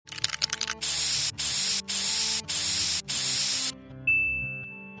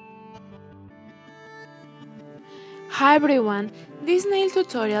Hi everyone, this nail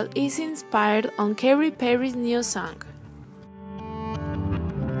tutorial is inspired on Katy Perry's new song.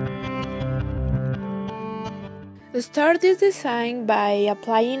 Start this design by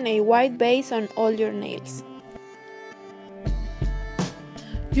applying a white base on all your nails.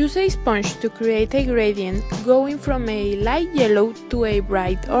 Use a sponge to create a gradient going from a light yellow to a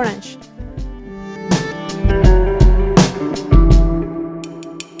bright orange.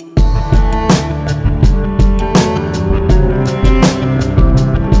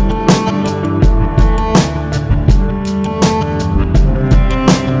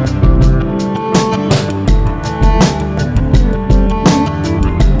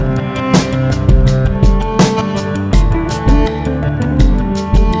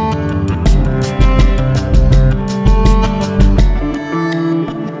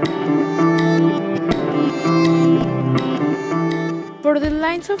 For the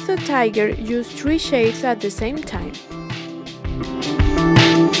lines of the tiger, use 3 shades at the same time.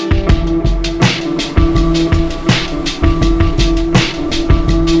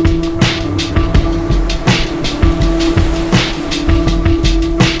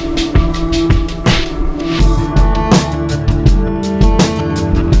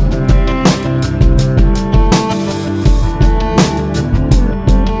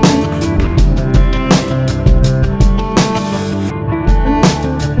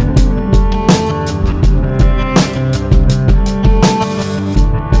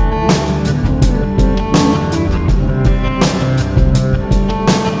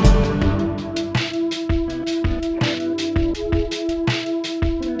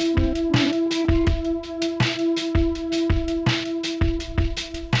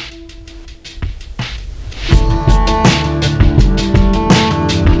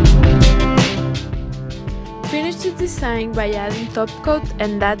 Finish the design by adding top coat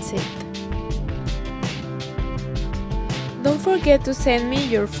and that's it. Don't forget to send me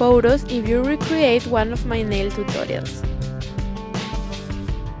your photos if you recreate one of my nail tutorials.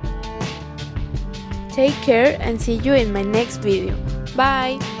 Take care and see you in my next video.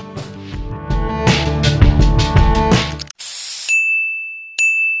 Bye!